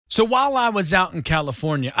So while I was out in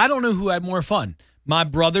California, I don't know who had more fun, my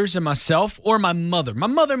brothers and myself or my mother. My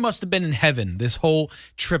mother must have been in heaven this whole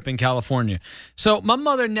trip in California. So my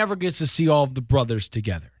mother never gets to see all of the brothers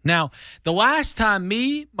together. Now, the last time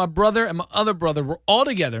me, my brother, and my other brother were all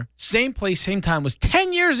together, same place, same time, was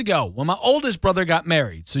 10 years ago when my oldest brother got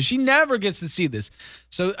married. So she never gets to see this.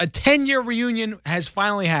 So a 10-year reunion has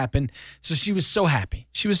finally happened. So she was so happy.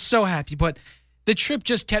 She was so happy. But the trip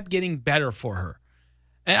just kept getting better for her.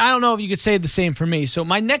 And I don't know if you could say the same for me. So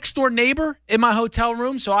my next door neighbor in my hotel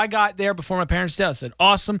room, so I got there before my parents did. I said,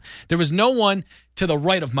 awesome. There was no one to the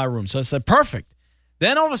right of my room. So I said, perfect.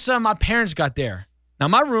 Then all of a sudden, my parents got there. Now,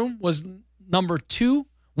 my room was number 2,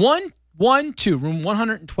 112, room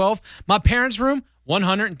 112. My parents' room,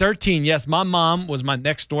 113. Yes, my mom was my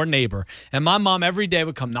next door neighbor. And my mom every day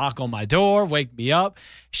would come knock on my door, wake me up.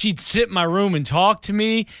 She'd sit in my room and talk to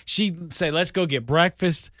me. She'd say, let's go get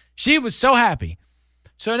breakfast. She was so happy.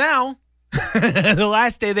 So now, the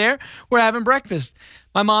last day there, we're having breakfast.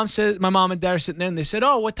 My mom and dad are sitting there, and they said,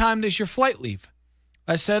 oh, what time does your flight leave?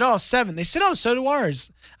 I said, 7. They said, oh, so do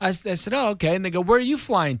ours. I said, oh, okay. And they go, where are you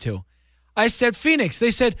flying to? I said, Phoenix.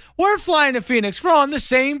 They said, we're flying to Phoenix. We're on the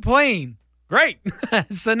same plane. Great.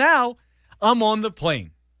 So now I'm on the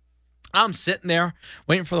plane. I'm sitting there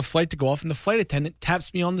waiting for the flight to go off, and the flight attendant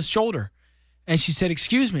taps me on the shoulder. And she said,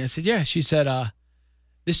 excuse me. I said, yeah. She said,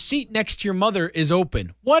 the seat next to your mother is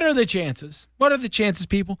open. What are the chances? What are the chances,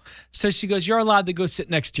 people? So she goes, you're allowed to go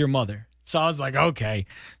sit next to your mother. So I was like, okay.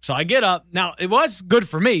 So I get up. Now, it was good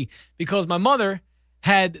for me because my mother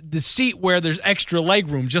had the seat where there's extra leg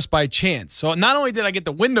room just by chance. So not only did I get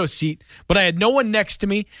the window seat, but I had no one next to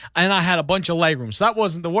me, and I had a bunch of leg room. So that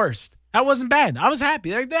wasn't the worst. That wasn't bad. I was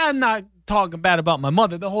happy. Like, I'm not talking bad about my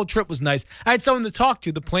mother. The whole trip was nice. I had someone to talk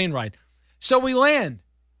to, the plane ride. So we land.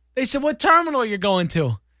 They said, what terminal are you going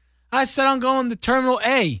to? I said, I'm going to Terminal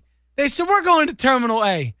A. They said, we're going to Terminal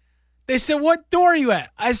A. They said, what door are you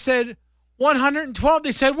at? I said, 112.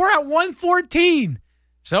 They said, we're at 114.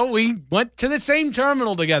 So we went to the same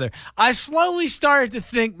terminal together. I slowly started to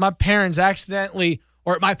think my parents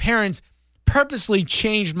purposely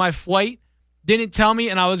changed my flight, didn't tell me,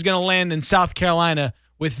 and I was going to land in South Carolina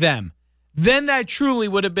with them. Then that truly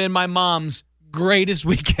would have been my mom's greatest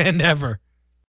weekend ever.